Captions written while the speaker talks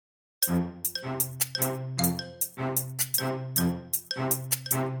A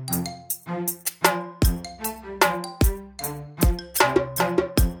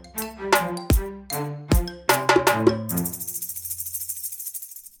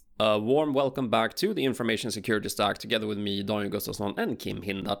warm welcome back to the Information Security Stack, together with me, Daniel Gustafsson, and Kim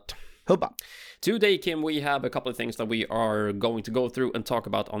Hindart. Hubba. Today, Kim, we have a couple of things that we are going to go through and talk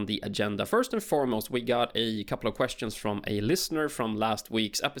about on the agenda. First and foremost, we got a couple of questions from a listener from last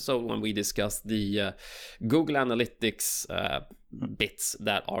week's episode when we discussed the Google Analytics bits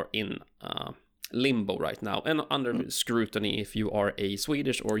that are in limbo right now and under scrutiny if you are a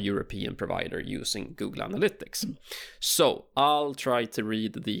Swedish or European provider using Google Analytics. So I'll try to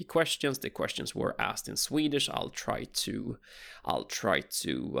read the questions. The questions were asked in Swedish. I'll try to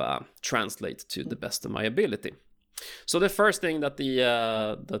translate to the best of my ability. So the first thing that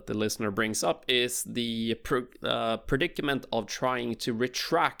the listener brings up is the predicament of trying to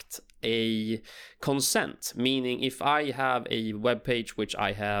retract a consent, meaning if I have a web page which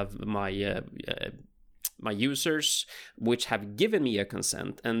I have my users which have given me a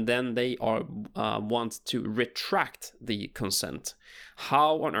consent, and then they want to retract the consent.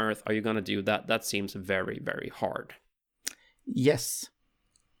 How on earth are you going to do that? That seems very, very hard. Yes.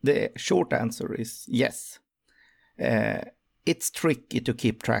 The short answer is yes. It's tricky to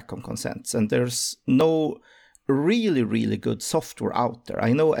keep track of consents, and there's no really, really good software out there.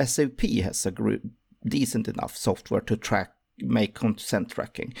 I know SAP has a decent enough software to make consent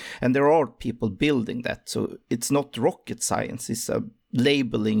tracking, and there are people building that, so it's not rocket science. It's a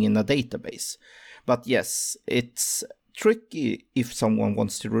labeling in a database. But yes, it's tricky if someone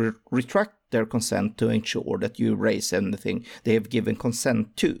wants to retract their consent to ensure that you erase anything they have given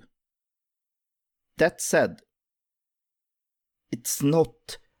consent to. That said, it's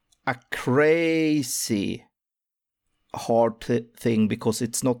not a crazy hard thing, because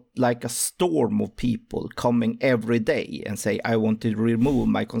it's not like a storm of people coming every day and say, I want to remove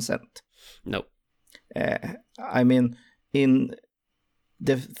my consent. No. I mean, in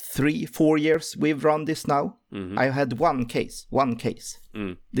the 3-4 years we've run this now, I had one case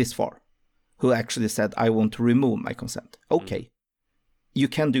this far who actually said, I want to remove my consent. Okay. You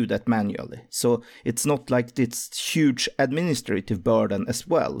can do that manually. So it's not like it's huge administrative burden as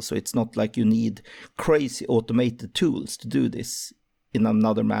well. So it's not like you need crazy automated tools to do this in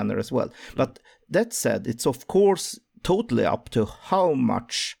another manner as well. But that said, it's of course totally up to how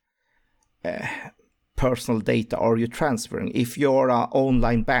much personal data are you transferring. If you're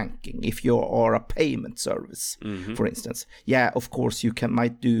online banking, if you are a payment service, for instance, yeah, of course you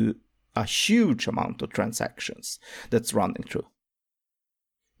might do a huge amount of transactions that's running through.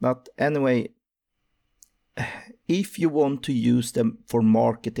 But anyway, if you want to use them for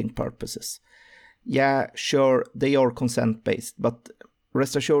marketing purposes, yeah, sure, they are consent-based, but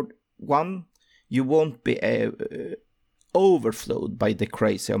rest assured, one, you won't be overflowed by the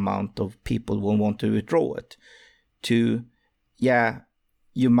crazy amount of people who want to withdraw it. Two, yeah,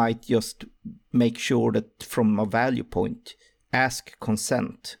 you might just make sure that from a value point, ask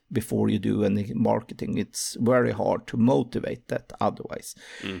consent before you do any marketing. It's very hard to motivate that otherwise.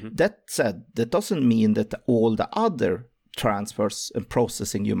 That said, that doesn't mean that all the other transfers and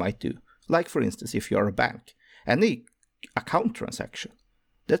processing you might do, like for instance, if you're a bank, any account transaction,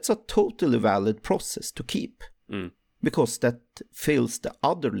 that's a totally valid process to keep, because that fills the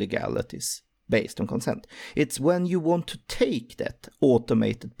other legalities based on consent. It's when you want to take that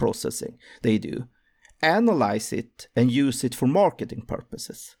automated processing they do, analyze it and use it for marketing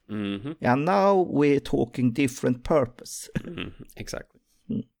purposes. And now we're talking different purpose. Exactly.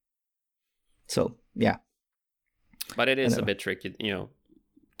 So, yeah. But it is a bit tricky,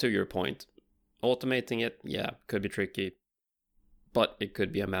 to your point. Automating it, yeah, could be tricky. But it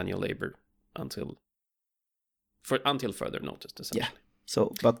could be a manual labor until further notice, essentially. Yeah.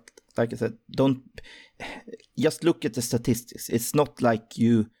 So, but like I said, don't just look at the statistics. It's not like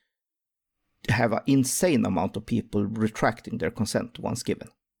you have an insane amount of people retracting their consent once given.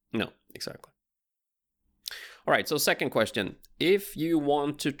 No, exactly. All right, so second question. If you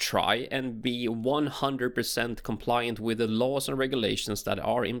want to try and be 100% compliant with the laws and regulations that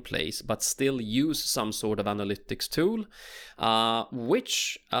are in place, but still use some sort of analytics tool,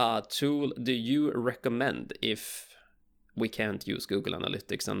 which tool do you recommend if we can't use Google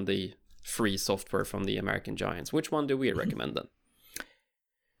Analytics and the free software from the American giants? Which one do we recommend then?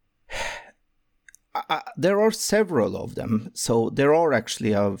 There are several of them, so there are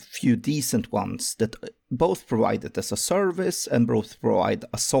actually a few decent ones that both provide it as a service and both provide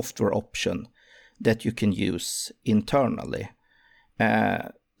a software option that you can use internally.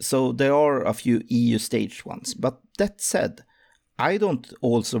 So there are a few EU staged ones, but that said, I don't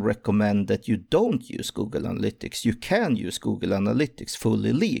also recommend that you don't use Google Analytics. You can use Google Analytics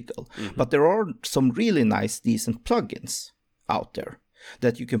fully legal, but there are some really nice, decent plugins out there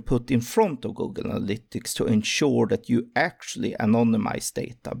that you can put in front of Google Analytics to ensure that you actually anonymize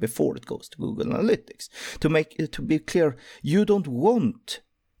data before it goes to Google Analytics. To be clear, you don't want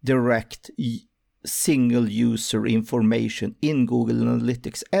direct single user information in Google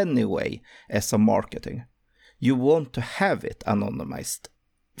Analytics anyway as a marketing. You want to have it anonymized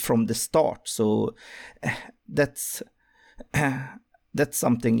from the start. So that's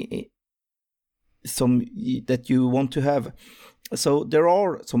something that you want to have. So there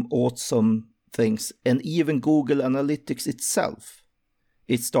are some awesome things, and even Google Analytics itself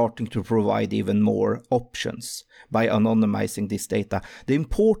is starting to provide even more options by anonymizing this data. The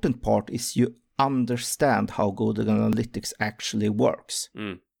important part is you understand how Google Analytics actually works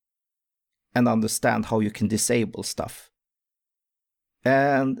and understand how you can disable stuff.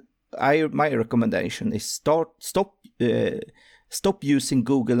 And my recommendation is stop using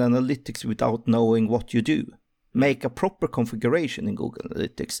Google Analytics without knowing what you do. Make a proper configuration in Google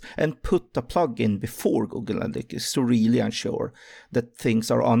Analytics and put a plugin before Google Analytics to really ensure that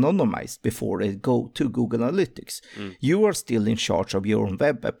things are anonymized before they go to Google Analytics. You are still in charge of your own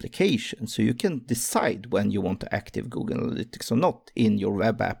web application, so you can decide when you want to activate Google Analytics or not in your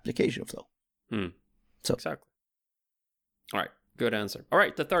web application flow. So exactly. All right. Good answer. All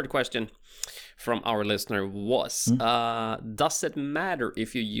right, the third question from our listener was, does it matter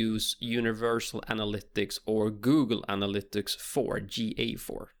if you use Universal Analytics or Google Analytics for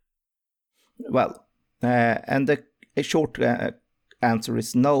GA4? Well, and a short answer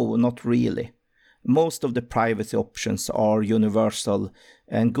is no, not really. Most of the privacy options are universal,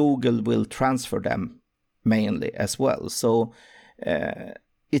 and Google will transfer them mainly as well. So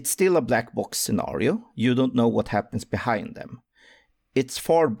it's still a black box scenario. You don't know what happens behind them. It's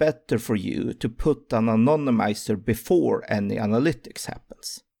far better for you to put an anonymizer before any analytics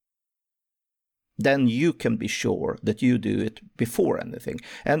happens. Then you can be sure that you do it before anything.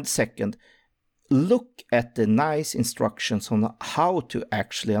 And second, look at the nice instructions on how to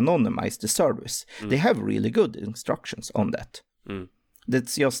actually anonymize the service. They have really good instructions on that.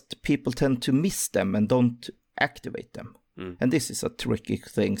 That's just people tend to miss them and don't activate them. And this is a tricky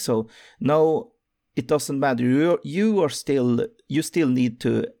thing. So no, it doesn't matter. You still need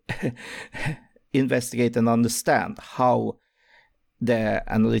to investigate and understand how the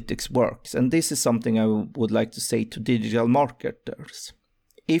analytics works. And this is something I would like to say to digital marketers.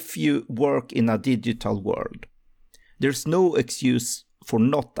 If you work in a digital world, there's no excuse for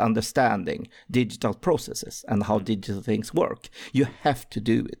not understanding digital processes and how digital things work. You have to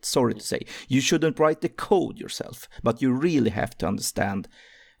do it. Sorry to say. You shouldn't write the code yourself, but you really have to understand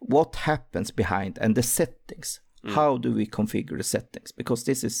what happens behind and the settings. How do we configure the settings? Because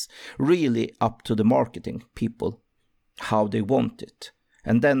this is really up to the marketing people, how they want it.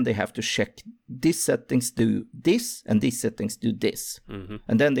 And then they have to check these settings do this and these settings do this.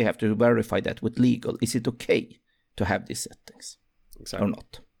 And then they have to verify that with legal. Is it okay to have these settings or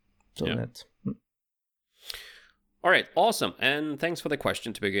not? So that's... All right, awesome. And thanks for the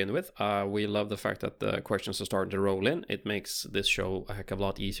question to begin with. We love the fact that the questions are starting to roll in. It makes this show a heck of a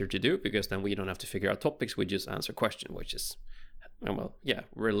lot easier to do because then we don't have to figure out topics. We just answer questions, which is, well, yeah,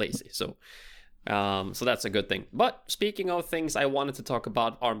 we're lazy. So that's a good thing. But speaking of things I wanted to talk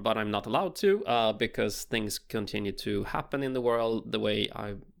about, but I'm not allowed to because things continue to happen in the world the way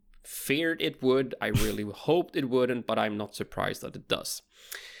I feared it would. I really hoped it wouldn't, but I'm not surprised that it does.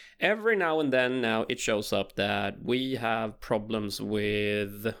 Every now and then now it shows up that we have problems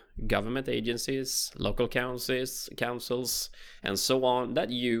with government agencies, local councils, and so on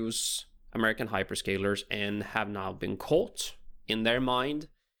that use American hyperscalers and have now been caught in their mind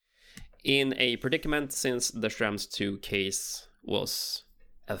in a predicament since the Schrems 2 case was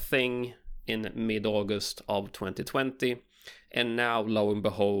a thing in mid-August of 2020. And now, lo and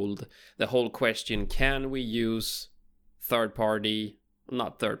behold, the whole question, can we use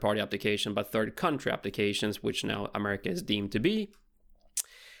not third-party application, but third-country applications, which now America is deemed to be.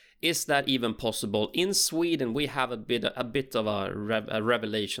 Is that even possible? In Sweden, we have a bit of a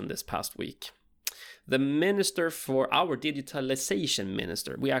revelation this past week. The minister for our digitalization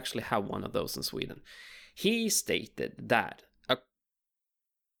minister, we actually have one of those in Sweden, he stated that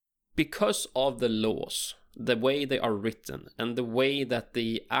because of the laws, the way they are written, and the way that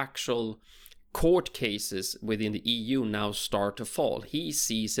the actual court cases within the EU now start to fall, he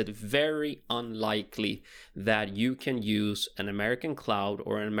sees it very unlikely that you can use an American cloud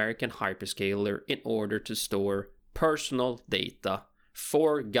or an American hyperscaler in order to store personal data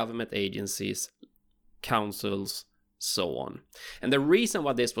for government agencies, councils, so on. And the reason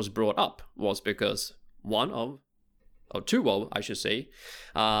why this was brought up was because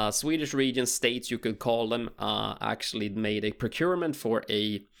Swedish region states, you could call them, actually made a procurement for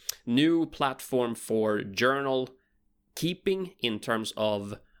a new platform for journal keeping in terms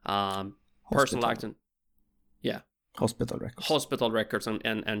of personal accident. Yeah. Hospital records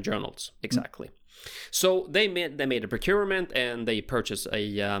and journals, exactly. So they made a procurement, and they purchased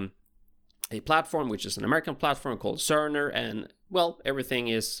a platform, which is an American platform called Cerner, and well, everything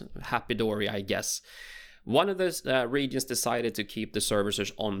is happy-dory, I guess. One of the regions decided to keep the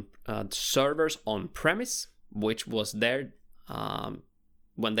servers on premise, which was their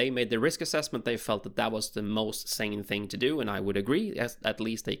when they made the risk assessment, they felt that was the most sane thing to do, and I would agree. At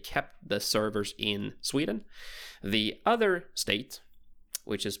least they kept the servers in Sweden. The other state,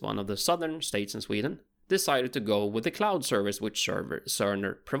 which is one of the southern states in Sweden, decided to go with the cloud service which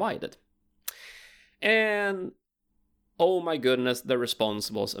Cerner provided. And oh my goodness, the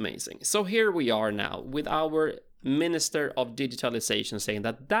response was amazing. So here we are now with our Minister of Digitalization saying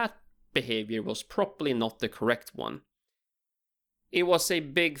that behavior was probably not the correct one. It was a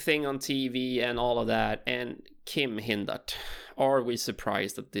big thing on TV and all of that, and Kim Hindart, are we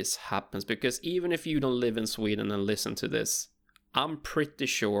surprised that this happens? Because even if you don't live in Sweden and listen to this, I'm pretty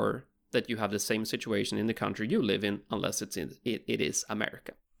sure that you have the same situation in the country you live in, unless it is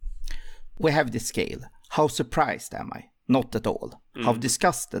America. We have the scale. How surprised am I? Not at all. How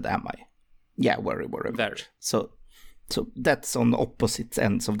disgusted am I? Yeah, very, very much. So that's on the opposite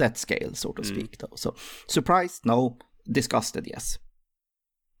ends of that scale, so to speak, though. So surprised, no. Disgusted, yes.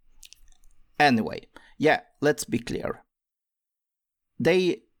 Anyway, yeah, let's be clear.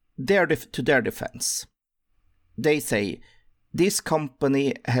 To their defense, they say this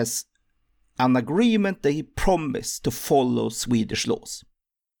company has an agreement. They promise to follow Swedish laws.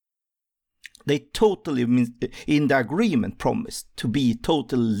 They totally, in the agreement, promised to be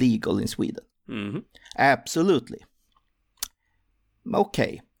totally legal in Sweden. Mm-hmm. Absolutely.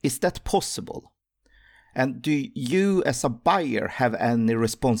 Okay, is that possible? And do you as a buyer have any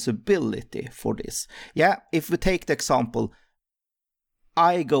responsibility for this? Yeah, if we take the example,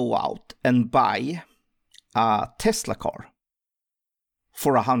 I go out and buy a Tesla car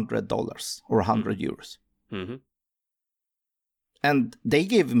for $100 or 100 euros. Mm-hmm. And they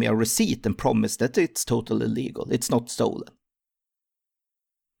give me a receipt and promise that it's totally legal. It's not stolen.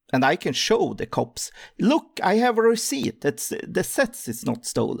 And I can show the cops, look, I have a receipt that says it's not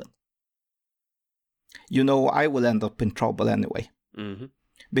stolen. You know, I will end up in trouble anyway. Mm-hmm.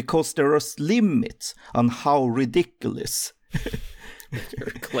 Because there are limits on how ridiculous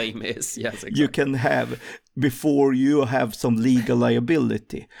your claim is. Yes, exactly. You can have before you have some legal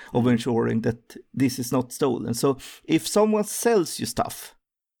liability of ensuring that this is not stolen. So if someone sells you stuff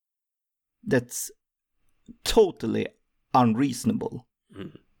that's totally unreasonable,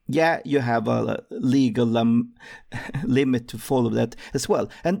 yeah, you have a legal limit to follow that as well.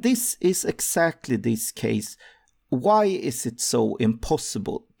 And this is exactly this case. Why is it so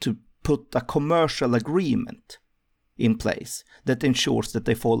impossible to put a commercial agreement in place that ensures that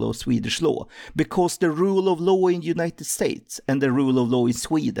they follow Swedish law? Because the rule of law in the United States and the rule of law in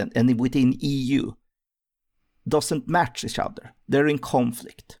Sweden and within EU doesn't match each other. They're in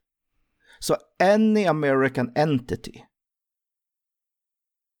conflict. So any American entity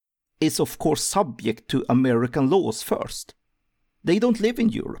is of course subject to American laws first. They don't live in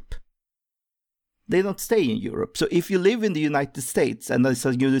Europe. They don't stay in Europe. So if you live in the United States and as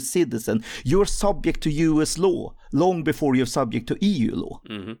a US citizen, you're subject to US law long before you're subject to EU law.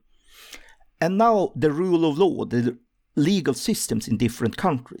 Mm-hmm. And now the rule of law, the legal systems in different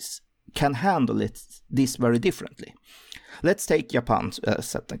countries can handle this very differently. Let's take Japan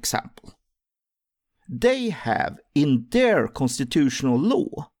as an example. They have in their constitutional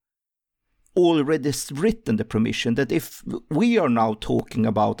law already written the permission that if we are now talking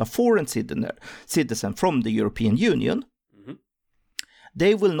about a foreign citizen from the European Union, mm-hmm.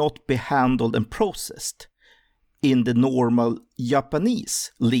 they will not be handled and processed in the normal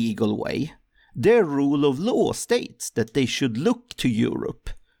Japanese legal way. Their rule of law states that they should look to Europe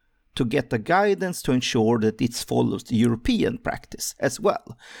to get the guidance to ensure that it follows the European practice as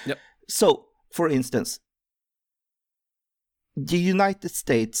well. Yep. So, for instance, the United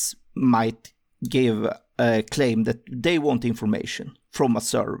States might give a claim that they want information from a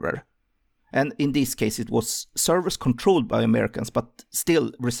server. And in this case, it was servers controlled by Americans, but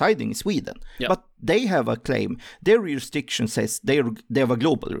still residing in Sweden. Yep. But they have a claim. Their jurisdiction says they have a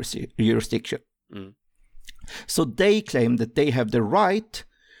global jurisdiction. Mm. So they claim that they have the right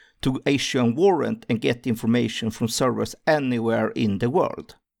to issue a warrant and get information from servers anywhere in the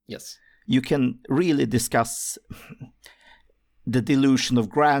world. Yes. you can really discuss the delusion of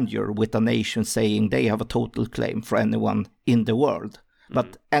grandeur with a nation saying they have a total claim for anyone in the world.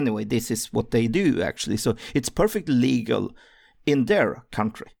 But anyway, this is what they do, actually. So it's perfectly legal in their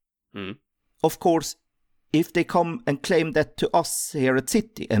country. Of course, if they come and claim that to us here at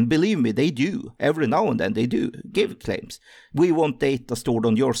City, and believe me, they do, every now and then they do give claims. We want data stored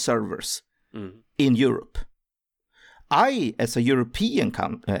on your servers in Europe. I, as a European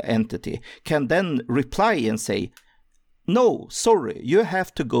entity, can then reply and say, no, sorry, you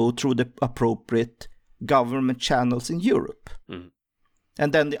have to go through the appropriate government channels in Europe.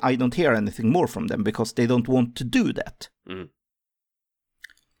 And then I don't hear anything more from them because they don't want to do that.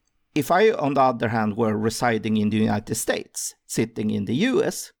 If I, on the other hand, were residing in the United States, sitting in the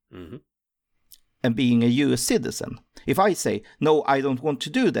US, and being a US citizen, if I say, no, I don't want to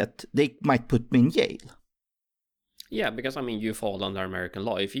do that, they might put me in jail. Yeah, because, I mean, you fall under American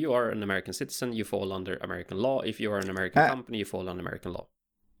law. If you are an American citizen, you fall under American law. If you are an American company, you fall under American law.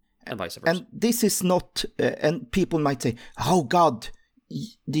 And vice versa. And this is not, and people might say, oh God,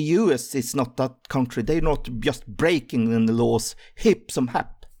 the US is not that country. They're not just breaking the laws hip some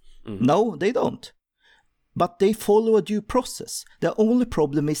hap. No, they don't. But they follow a due process. The only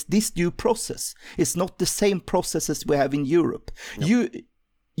problem is this due process is not the same process as we have in Europe. Nope.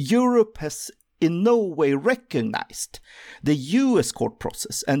 Europe has in no way recognized the US court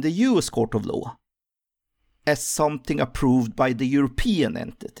process and the US court of law as something approved by the European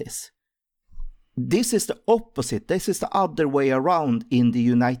entities. This is the opposite. This is the other way around in the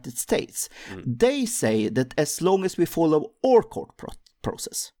United States. They say that as long as we follow our court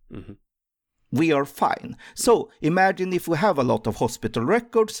process, we are fine. So imagine if we have a lot of hospital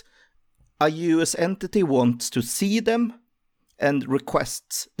records, a US entity wants to see them and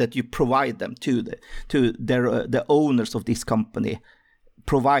requests that you provide them to the owners of this company,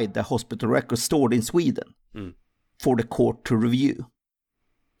 provide the hospital records stored in Sweden for the court to review.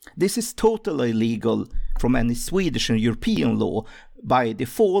 This is totally illegal from any Swedish and European law by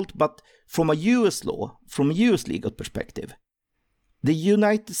default, but from a US law, from a US legal perspective, the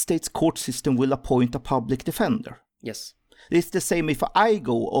United States court system will appoint a public defender. Yes. It's the same if I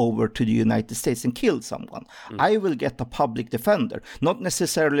go over to the United States and kill someone. I will get a public defender, not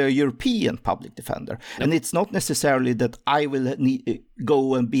necessarily a European public defender. Nope. And it's not necessarily that I will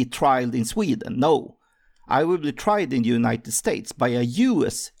go and be tried in Sweden. No. I will be tried in the United States by a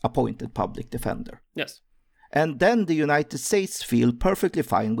US appointed public defender. Yes. And then the United States feel perfectly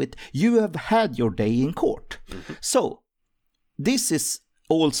fine with, you have had your day in court. So, this is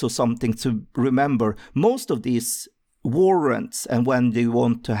also something to remember. Most of these warrants, and when they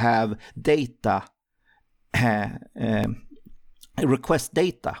want to have data, request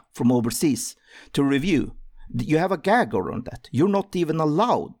data from overseas to review, you have a gag around that. You're not even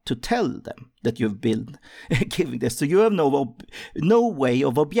allowed to tell them that you've been giving this. So you have no way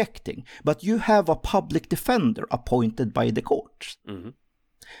of objecting. But you have a public defender appointed by the court.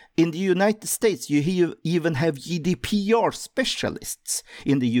 In the United States, you even have GDPR specialists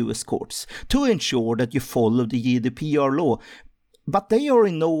in the US courts to ensure that you follow the GDPR law. But they are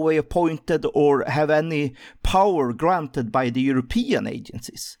in no way appointed or have any power granted by the European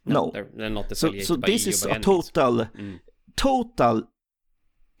agencies. No. They're not affiliated by this EU is by a total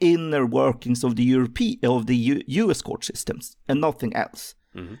inner workings of the US court systems and nothing else.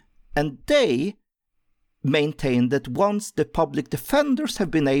 And they maintain that once the public defenders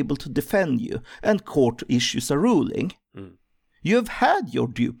have been able to defend you and court issues a ruling, you have had your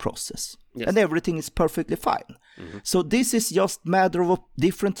due process. Yes. And everything is perfectly fine. So this is just matter of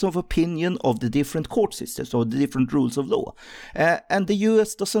difference of opinion of the different court systems or the different rules of law. And the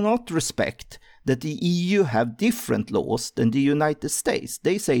US does not respect that the EU have different laws than the United States.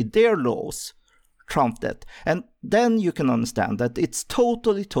 They say their laws trump that. And then you can understand that it's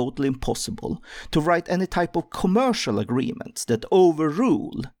totally impossible to write any type of commercial agreements that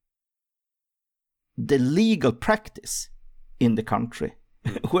overrule the legal practice in the country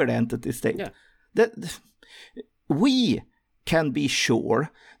where the entity state. Yeah. That we can be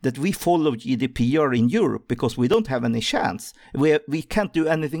sure that we follow GDPR in Europe because we don't have any chance. We can't do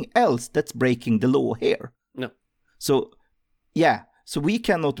anything else that's breaking the law here. No. So, yeah. So we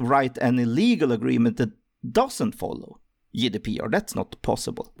cannot write any legal agreement that doesn't follow GDPR. That's not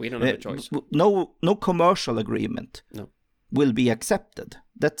possible. We don't have a choice. No commercial agreement will be accepted.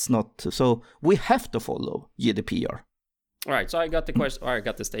 That's not. So we have to follow GDPR. All right, so I got the question, or I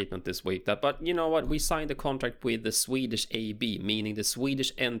got the statement this week that, but you know what, we signed a contract with the Swedish AB, meaning the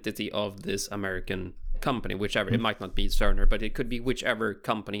Swedish entity of this American company, whichever, it might not be Cerner, but it could be whichever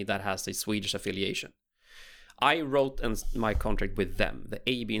company that has a Swedish affiliation. I wrote my contract with them, the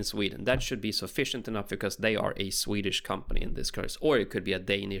AB in Sweden. That should be sufficient enough because they are a Swedish company in this case. Or it could be a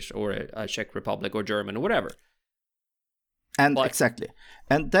Danish or a Czech Republic or German or whatever. And exactly.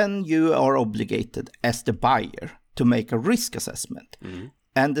 And then you are obligated as the buyer to make a risk assessment. Mm-hmm.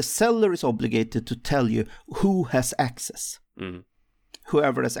 And the seller is obligated to tell you who has access. Mm-hmm.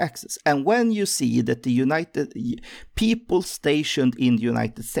 Whoever has access. And when you see that the people stationed in the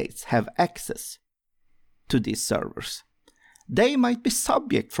United States have access to these servers, they might be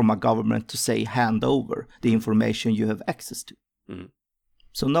subject from a government to say, hand over the information you have access to. Mm-hmm.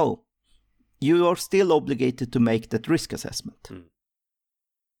 So no, you are still obligated to make that risk assessment. Mm.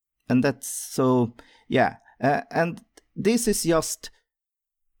 And that's so, yeah. And this is just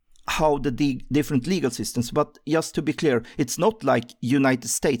how the different legal systems, but just to be clear, it's not like United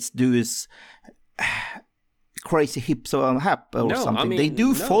States does crazy hips or hap or something. I mean, they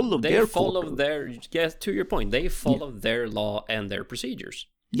do follow their yes, to your point, they follow their law and their procedures.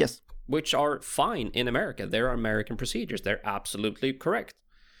 Yes. Which are fine in America. There are American procedures. They're absolutely correct.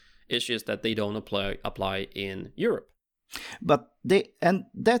 It's just that they don't apply in Europe. But and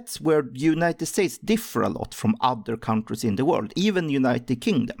that's where the United States differ a lot from other countries in the world, even United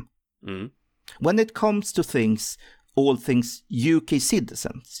Kingdom. Mm. When it comes to all things UK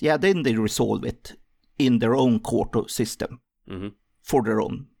citizens, then they resolve it in their own court system for their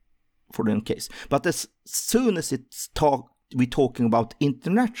own case. But as soon as we're talking about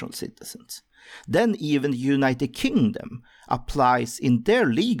international citizens, then even the United Kingdom applies in their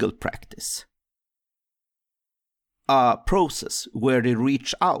legal practice a process where they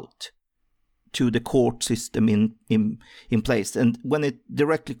reach out to the court system in place. And when it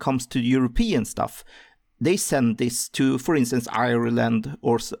directly comes to European stuff, they send this to, for instance, Ireland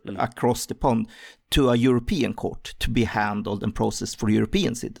or across the pond to a European court to be handled and processed for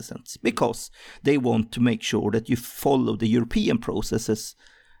European citizens, because they want to make sure that you follow the European processes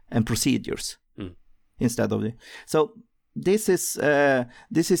and procedures instead of So this is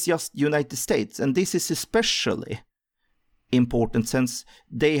just United States, and this is especially important since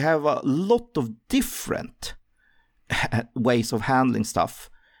they have a lot of different ways of handling stuff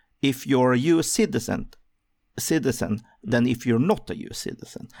if you're a US citizen than if you're not a US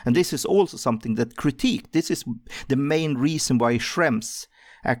citizen. And this is also something that this is the main reason why Schrems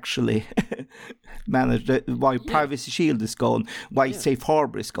actually managed why Privacy Shield is gone, why Safe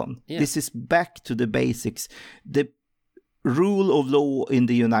Harbor is gone. This is back to the basics. The rule of law in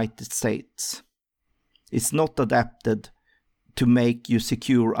the United States is not adapted to make you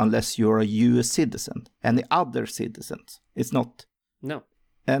secure unless you're a US citizen. Any other citizens, it's not. No.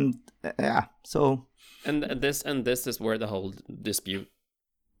 And so. And this is where the whole dispute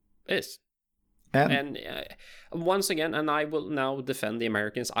is. And once again, and I will now defend the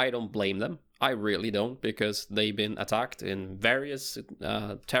Americans. I don't blame them. I really don't, because they've been attacked in various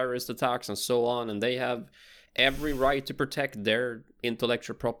terrorist attacks and so on, and they have every right to protect their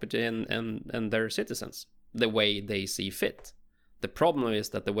intellectual property and their citizens the way they see fit. The problem is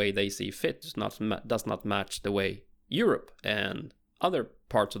that the way they see fit does not match the way Europe and other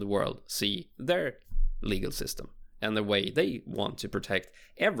parts of the world see their legal system and the way they want to protect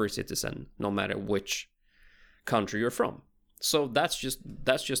every citizen, no matter which country you're from. So that's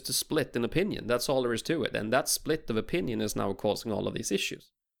just a split in opinion. That's all there is to it. And that split of opinion is now causing all of these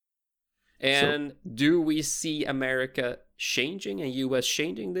issues. And do we see America changing and US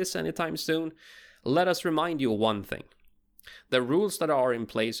changing this anytime soon? Let us remind you one thing. The rules that are in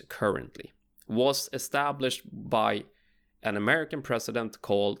place currently was established by an American president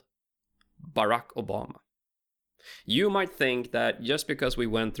called Barack Obama. You might think that just because we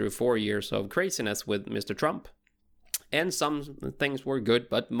went through 4 years of craziness with Mr. Trump, and some things were good,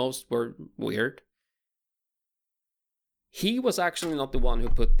 but most were weird, he was actually not the one who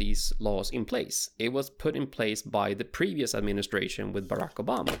put these laws in place. It was put in place by the previous administration with Barack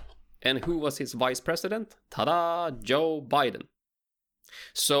Obama. And who was his vice president? Ta-da! Joe Biden.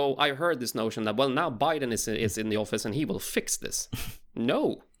 So I heard this notion that, well, now Biden is in the office and he will fix this.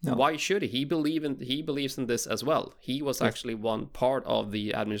 No. Why should he? He believes in this as well. He was actually one part of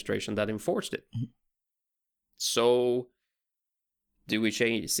the administration that enforced it. Mm-hmm. So, do we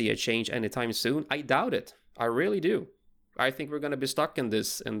see a change anytime soon? I doubt it. I really do. I think we're going to be stuck in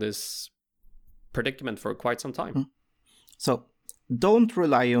this predicament for quite some time. Mm-hmm. So, don't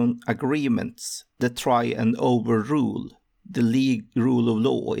rely on agreements that try and overrule the rule of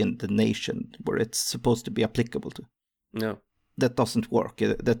law in the nation where it's supposed to be applicable to. No. That doesn't work.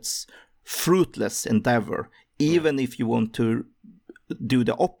 That's fruitless endeavor. Even if you want to do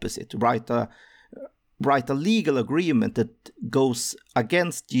the opposite, write a legal agreement that goes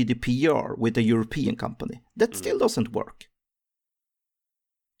against GDPR with a European company. That still doesn't work.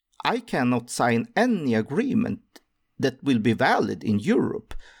 I cannot sign any agreement that will be valid in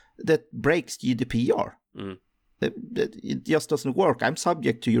Europe that breaks GDPR. It just doesn't work. I'm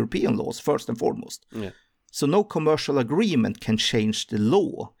subject to European laws first and foremost. Yeah. So no commercial agreement can change the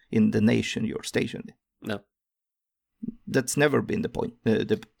law in the nation you're stationed in. No. That's never been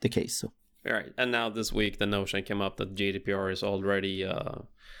the case. So. All right. And now this week the notion came up that GDPR is already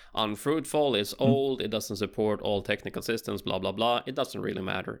unfruitful, it's old, it doesn't support all technical systems, blah, blah, blah. It doesn't really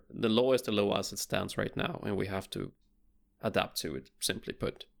matter. The law is the law as it stands right now, and we have to adapt to it, simply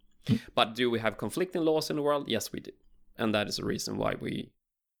put. But do we have conflicting laws in the world? Yes, we do. And that is the reason why we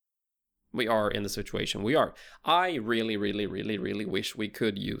are in the situation we are. I really, really, really, really wish we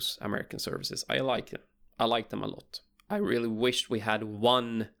could use American services. I like them. I like them a lot. I really wish we had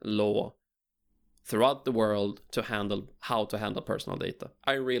one law throughout the world to handle how to handle personal data.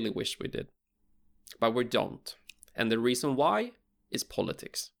 I really wish we did. But we don't. And the reason why is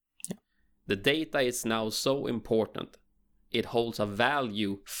politics. Yeah. The data is now so important. It holds a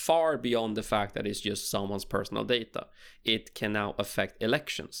value far beyond the fact that it's just someone's personal data. It can now affect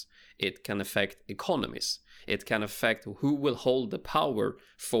elections. It can affect economies. It can affect who will hold the power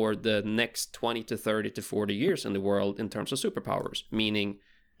for the next 20 to 30 to 40 years in the world in terms of superpowers. Meaning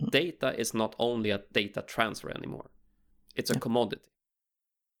data is not only a data transfer anymore. It's a commodity.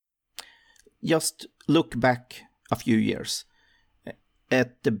 Just look back a few years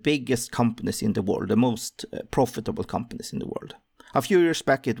at the biggest companies in the world, the most profitable companies in the world. A few years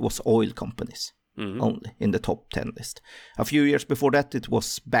back, it was oil companies only in the top 10 list. A few years before that, it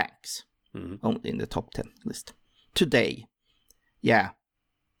was banks only in the top 10 list. Today,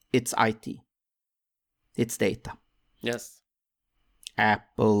 it's IT. It's data. Yes.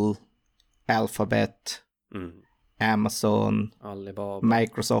 Apple, Alphabet, Amazon, Alibaba,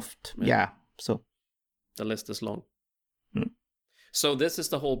 Microsoft. So the list is long. So this is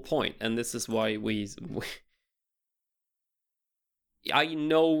the whole point, and this is why I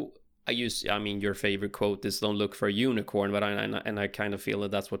know your favorite quote is "Don't look for a unicorn," but I kind of feel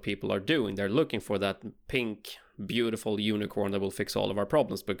that that's what people are doing. They're looking for that pink, beautiful unicorn that will fix all of our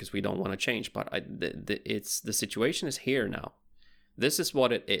problems because we don't want to change. But the situation is here now. This is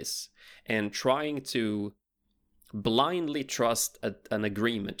what it is, and trying to blindly trust an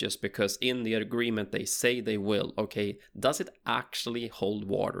agreement just because in the agreement they say they will. Okay, does it actually hold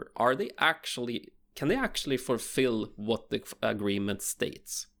water? Can they actually fulfill what the agreement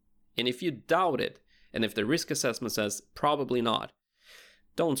states? And if you doubt it, and if the risk assessment says probably not,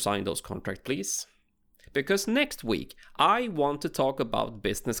 don't sign those contracts, please. Because next week, I want to talk about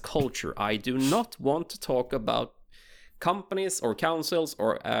business culture. I do not want to talk about companies or councils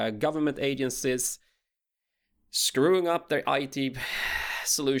or government agencies screwing up their IT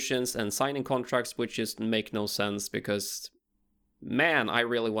solutions and signing contracts which just make no sense because, man, I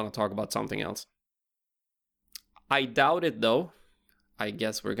really want to talk about something else. I doubt it, though. I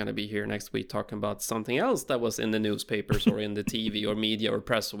guess we're going to be here next week talking about something else that was in the newspapers or in the TV or media or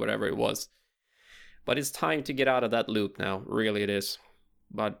press or whatever it was. But it's time to get out of that loop now. Really, it is.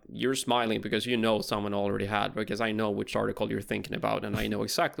 But you're smiling because you know someone already had, because I know which article you're thinking about, and I know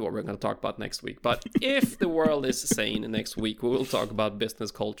exactly what we're going to talk about next week. But if the world is sane next week, we will talk about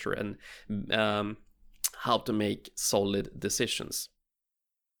business culture and how to make solid decisions.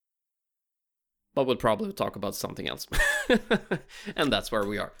 But we'll probably talk about something else. And that's where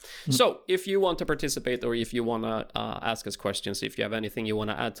we are. So if you want to participate or if you want to ask us questions, if you have anything you want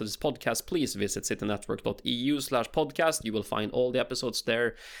to add to this podcast, please visit citynetwork.eu/podcast. You will find all the episodes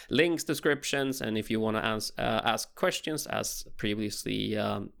there, links, descriptions, and if you want to ask questions, as previously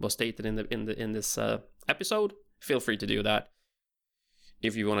was stated in this episode, feel free to do that.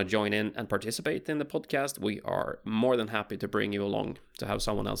 If you want to join in and participate in the podcast, we are more than happy to bring you along to have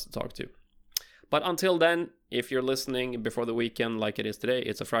someone else to talk to. But until then, if you're listening before the weekend like it is today,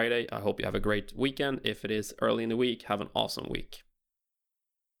 it's a Friday. I hope you have a great weekend. If it is early in the week, have an awesome week.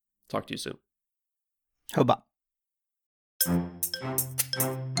 Talk to you soon. Hubba.